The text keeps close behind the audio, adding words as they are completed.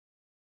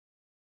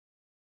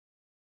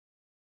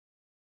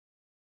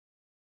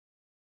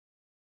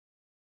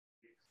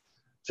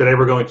Today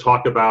we're going to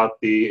talk about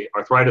the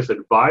Arthritis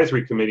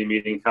Advisory Committee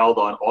meeting held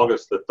on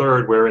August the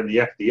 3rd, wherein the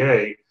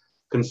FDA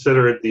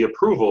considered the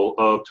approval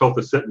of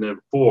Tofacitinib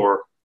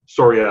for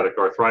psoriatic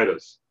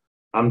arthritis.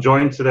 I'm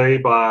joined today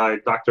by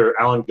Dr.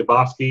 Allan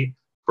Gibofsky,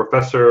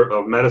 Professor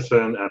of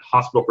Medicine at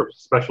Hospital for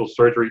Special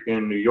Surgery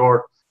in New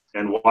York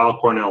and Weill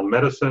Cornell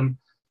Medicine.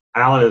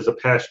 Allan is a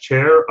past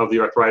chair of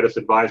the Arthritis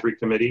Advisory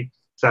Committee,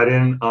 sat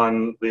in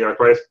on the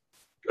Arthritis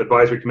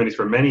Advisory Committees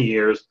for many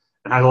years,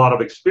 and has a lot of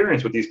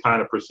experience with these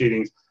kind of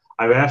proceedings.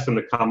 I've asked him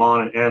to come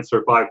on and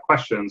answer 5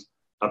 questions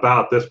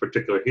about this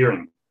particular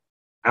hearing.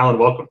 Allan,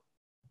 welcome.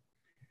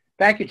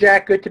 Thank you,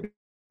 Jack. Good to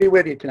be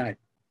with you tonight.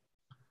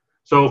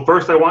 So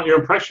first, I want your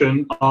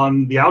impression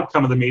on the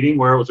outcome of the meeting,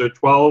 where it was a 10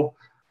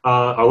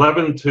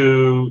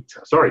 to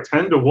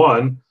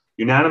 1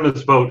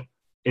 unanimous vote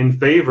in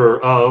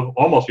favor of,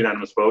 almost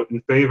unanimous vote,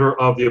 in favor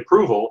of the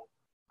approval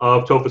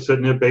of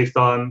Tofacitinib based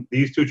on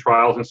these 2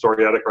 trials in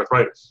psoriatic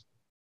arthritis.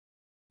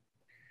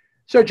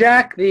 So,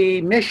 Jack,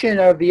 the mission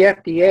of the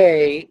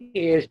FDA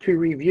is to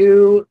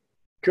review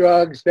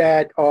drugs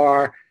that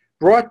are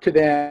brought to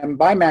them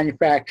by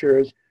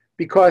manufacturers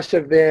because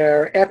of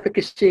their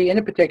efficacy in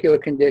a particular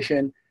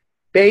condition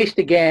based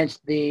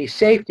against the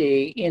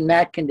safety in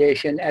that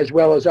condition as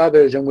well as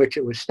others in which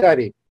it was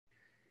studied.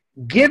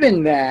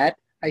 Given that,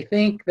 I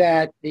think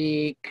that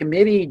the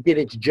committee did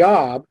its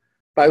job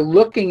by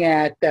looking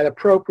at that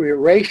appropriate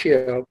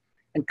ratio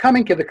and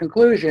coming to the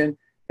conclusion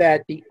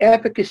that the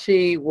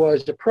efficacy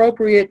was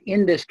appropriate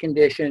in this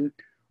condition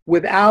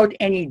without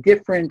any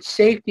different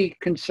safety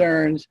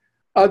concerns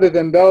other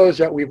than those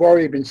that we've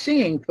already been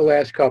seeing for the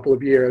last couple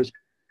of years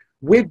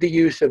with the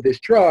use of this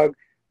drug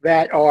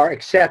that are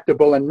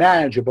acceptable and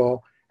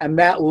manageable, and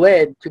that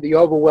led to the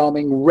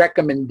overwhelming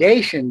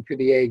recommendation to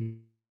the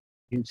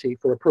agency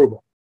for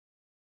approval.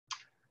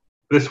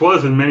 This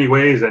was in many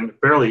ways a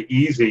fairly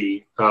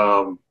easy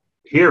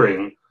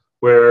hearing,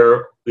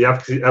 where the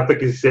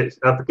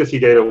efficacy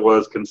data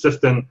was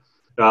consistent.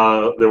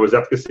 There was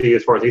efficacy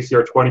as far as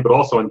ACR20, but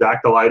also in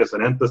dactylitis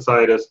and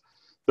enthesitis.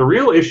 The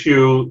real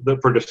issue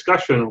for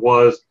discussion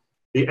was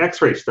the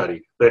X-ray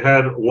study. They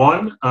had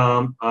one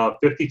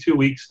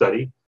 52-week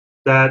study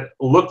that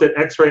looked at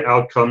X-ray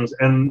outcomes,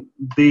 and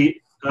the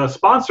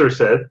sponsor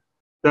said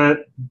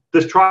that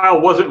this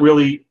trial wasn't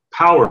really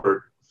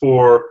powered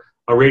for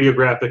a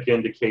radiographic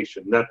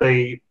indication, that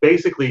they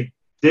basically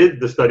did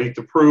the study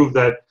to prove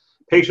that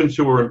patients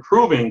who were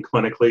improving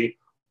clinically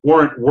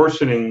weren't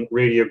worsening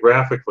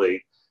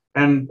radiographically.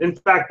 And in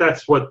fact,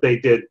 that's what they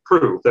did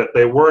prove, that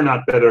they were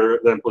not better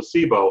than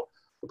placebo.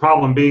 The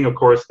problem being, of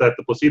course, that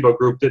the placebo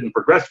group didn't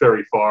progress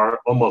very far,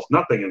 almost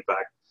nothing, in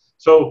fact.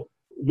 So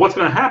what's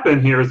going to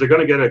happen here is they're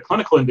going to get a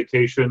clinical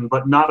indication,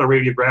 but not a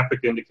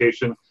radiographic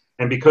indication.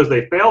 And because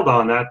they failed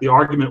on that, the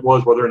argument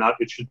was whether or not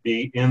it should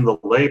be in the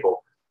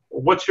label.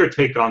 What's your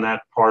take on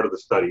that part of the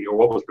study, or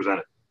what was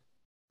presented?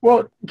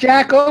 Well,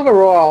 Jack,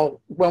 overall,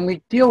 when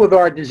we deal with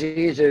our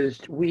diseases,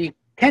 we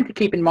tend to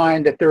keep in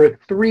mind that there are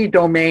 3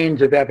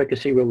 domains of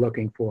efficacy we're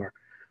looking for.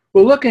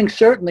 We're looking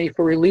certainly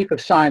for relief of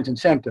signs and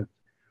symptoms.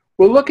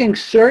 We're looking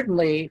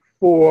certainly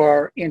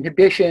for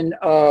inhibition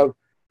of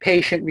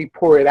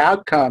patient-reported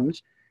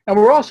outcomes, and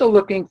we're also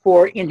looking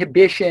for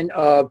inhibition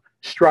of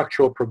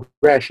structural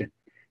progression.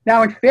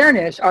 Now, in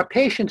fairness, our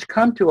patients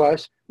come to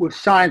us with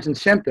signs and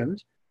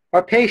symptoms.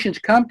 Our patients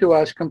come to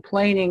us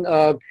complaining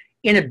of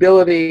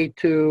inability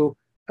to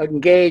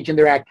engage in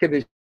their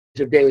activities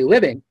of daily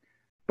living.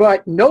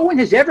 But no one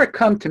has ever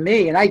come to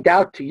me, and I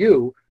doubt to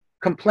you,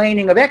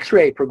 complaining of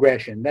X-ray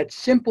progression. That's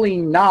simply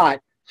not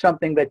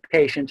something that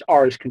patients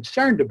are as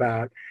concerned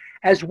about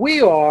as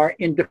we are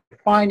in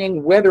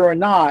defining whether or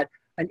not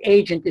an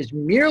agent is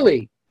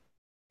merely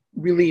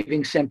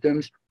relieving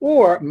symptoms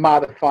or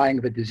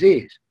modifying the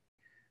disease.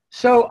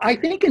 So I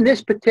think in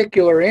this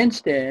particular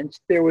instance,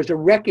 there was a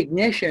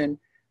recognition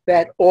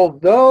that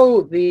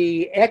although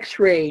the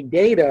X-ray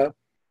data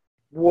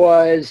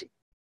was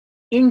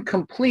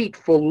incomplete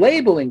for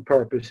labeling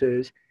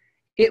purposes,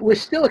 it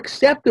was still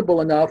acceptable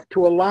enough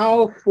to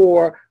allow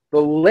for the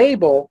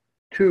label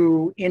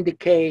to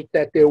indicate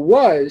that there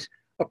was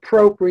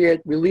appropriate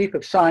relief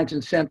of signs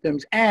and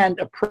symptoms and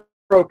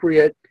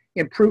appropriate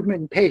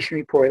improvement in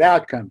patient-reported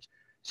outcomes,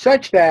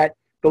 such that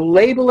the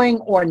labeling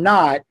or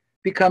not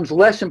becomes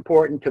less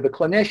important to the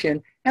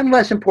clinician and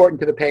less important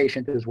to the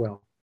patient as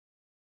well.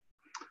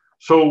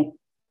 So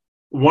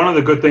one of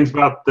the good things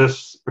about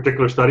this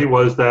particular study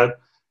was that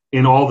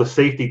in all the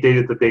safety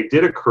data that they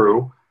did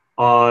accrue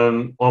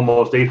on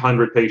almost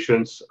 800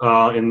 patients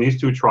in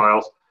these 2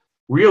 trials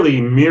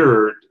really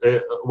mirrored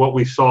what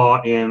we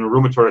saw in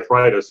rheumatoid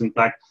arthritis. In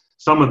fact,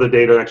 some of the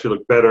data actually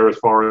looked better as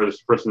far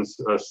as, for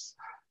instance,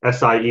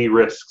 SIE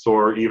risks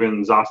or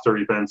even zoster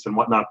events and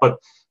whatnot. But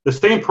the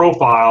same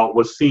profile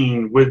was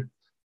seen with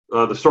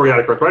the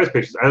psoriatic arthritis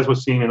patients as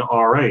was seen in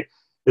RA.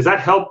 Does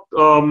that help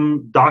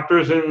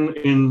doctors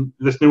in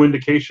this new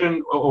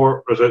indication,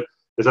 or is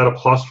that a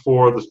plus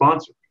for the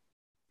sponsor?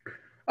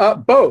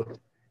 Both.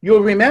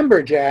 You'll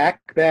remember, Jack,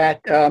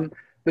 that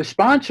the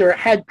sponsor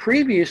had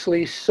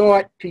previously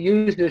sought to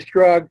use this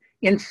drug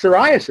in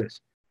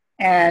psoriasis.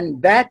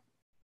 And that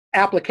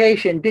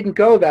application didn't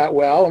go that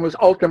well and was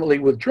ultimately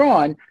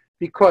withdrawn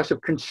because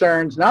of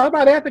concerns, not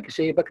about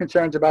efficacy, but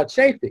concerns about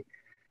safety.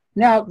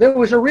 Now, there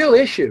was a real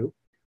issue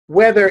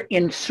whether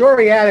in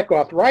psoriatic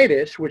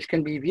arthritis, which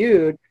can be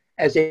viewed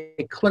as a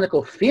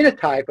clinical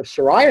phenotype of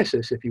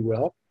psoriasis, if you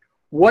will,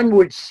 one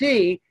would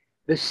see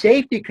the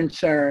safety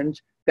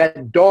concerns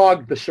that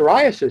dogged the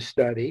psoriasis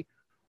study,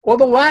 or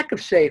the lack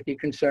of safety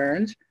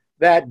concerns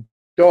that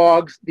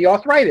dogs the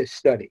arthritis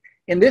study.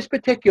 In this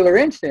particular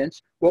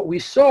instance, what we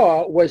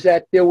saw was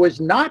that there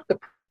was not the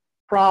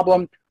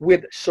problem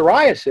with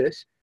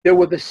psoriasis. There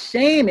were the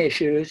same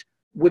issues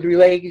with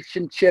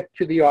relationship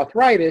to the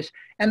arthritis,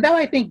 and that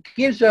I think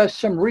gives us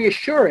some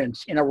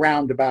reassurance in a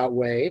roundabout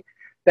way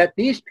that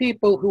these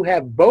people who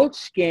have both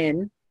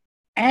skin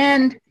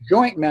and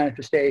joint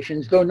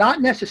manifestations, though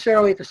not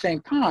necessarily at the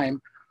same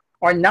time,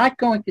 are not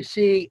going to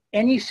see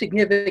any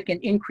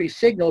significant increased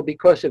signal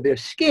because of their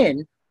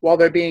skin while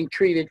they're being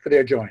treated for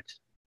their joints.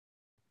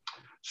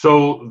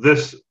 So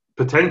this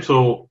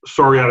potential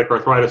psoriatic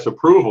arthritis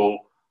approval,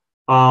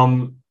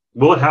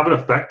 will it have an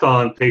effect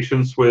on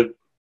patients with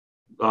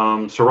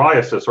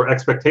psoriasis or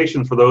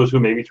expectations for those who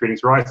may be treating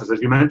psoriasis?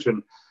 As you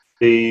mentioned,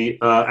 the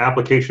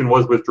application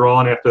was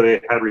withdrawn after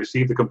they had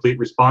received the complete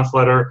response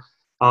letter.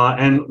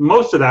 And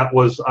most of that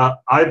was,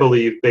 I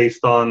believe,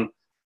 based on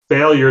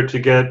failure to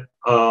get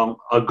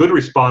a good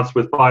response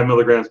with 5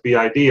 milligrams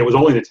BID. It was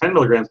only the 10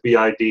 milligrams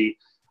BID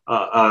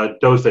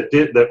dose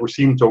that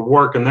seemed to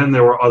work, and then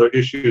there were other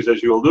issues,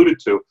 as you alluded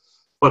to.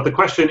 But the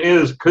question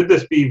is, could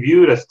this be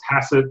viewed as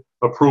tacit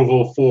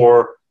approval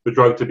for the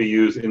drug to be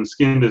used in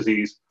skin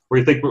disease, or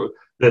you think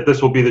that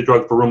this will be the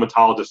drug for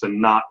rheumatologists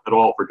and not at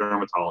all for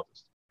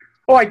dermatologists?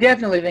 Oh, I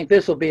definitely think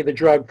this will be the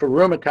drug for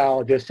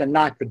rheumatologists and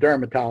not for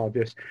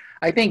dermatologists.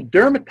 I think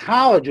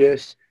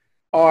dermatologists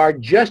are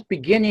just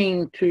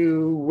beginning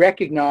to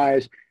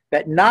recognize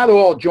that not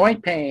all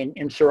joint pain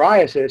in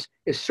psoriasis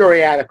is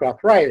psoriatic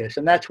arthritis,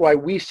 and that's why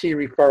we see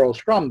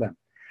referrals from them.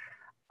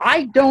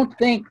 I don't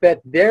think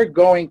that they're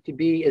going to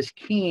be as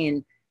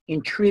keen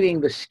in treating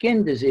the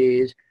skin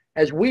disease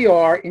as we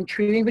are in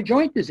treating the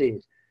joint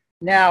disease.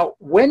 Now,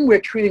 when we're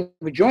treating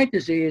the joint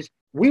disease,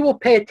 we will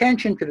pay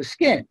attention to the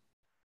skin.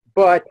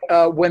 But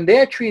when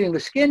they're treating the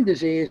skin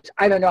disease,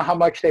 I don't know how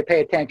much they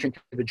pay attention to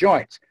the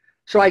joints.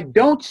 So I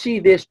don't see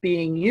this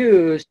being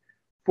used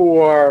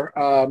for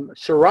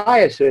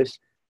psoriasis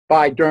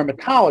by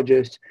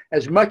dermatologists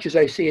as much as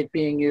I see it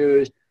being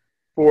used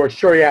for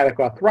psoriatic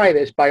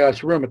arthritis by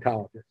us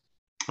rheumatologists.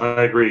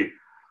 I agree.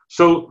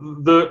 So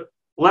the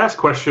last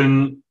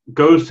question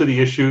goes to the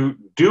issue,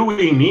 do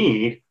we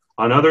need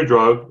another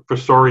drug for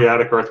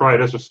psoriatic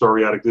arthritis or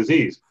psoriatic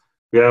disease?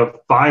 We have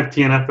 5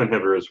 TNF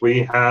inhibitors.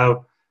 We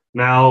have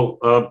now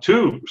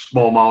 2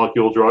 small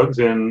molecule drugs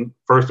in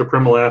first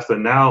apremilast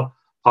and now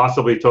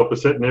possibly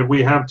tofacitinib.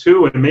 We have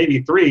 2 and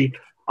maybe 3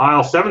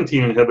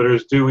 IL-17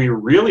 inhibitors. Do we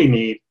really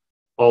need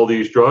all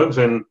these drugs,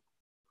 and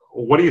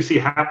what do you see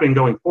happening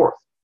going forth?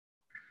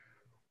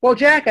 Well,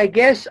 Jack, I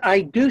guess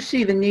I do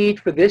see the need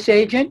for this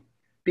agent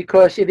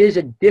because it is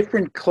a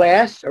different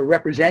class, a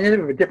representative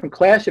of a different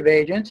class of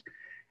agents,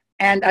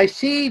 and I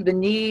see the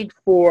need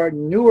for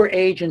newer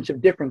agents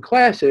of different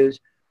classes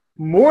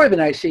more than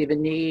I see the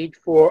need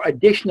for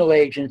additional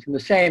agents in the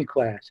same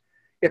class.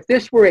 If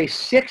this were a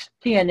 6th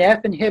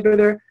TNF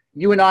inhibitor,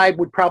 you and I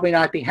would probably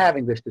not be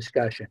having this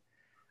discussion.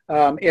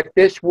 If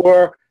this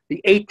were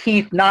the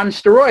 18th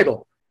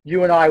non-steroidal,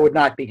 you and I would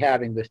not be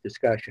having this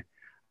discussion.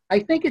 I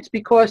think it's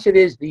because it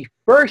is the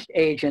first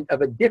agent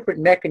of a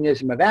different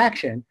mechanism of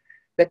action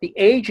that the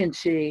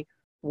agency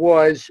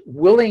was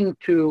willing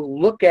to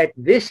look at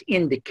this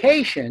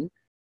indication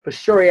for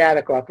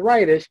psoriatic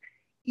arthritis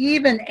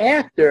even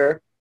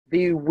after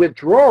the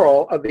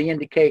withdrawal of the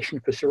indication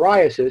for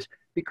psoriasis,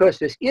 because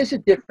this is a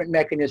different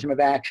mechanism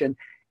of action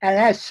and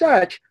as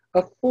such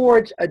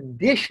affords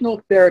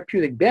additional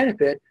therapeutic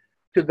benefit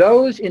to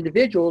those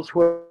individuals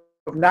who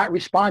have not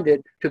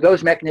responded to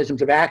those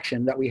mechanisms of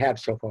action that we have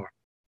so far.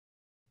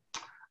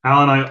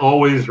 Allan, I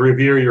always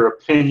revere your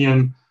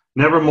opinion,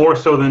 never more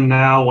so than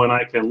now when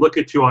I can look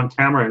at you on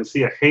camera and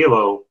see a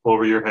halo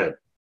over your head.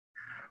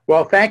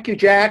 Well, thank you,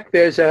 Jack.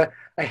 There's a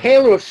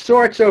halo of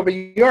sorts over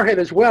your head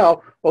as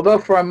well, although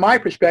from my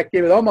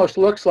perspective, it almost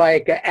looks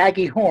like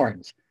Aggie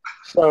horns.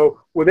 So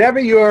whatever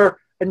you're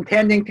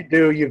intending to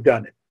do, you've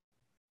done it.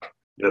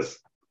 Yes.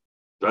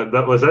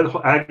 Was that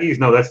Aggies?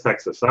 No, that's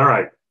Texas. All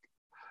right.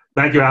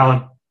 Thank you,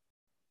 Allan.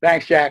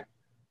 Thanks, Jack.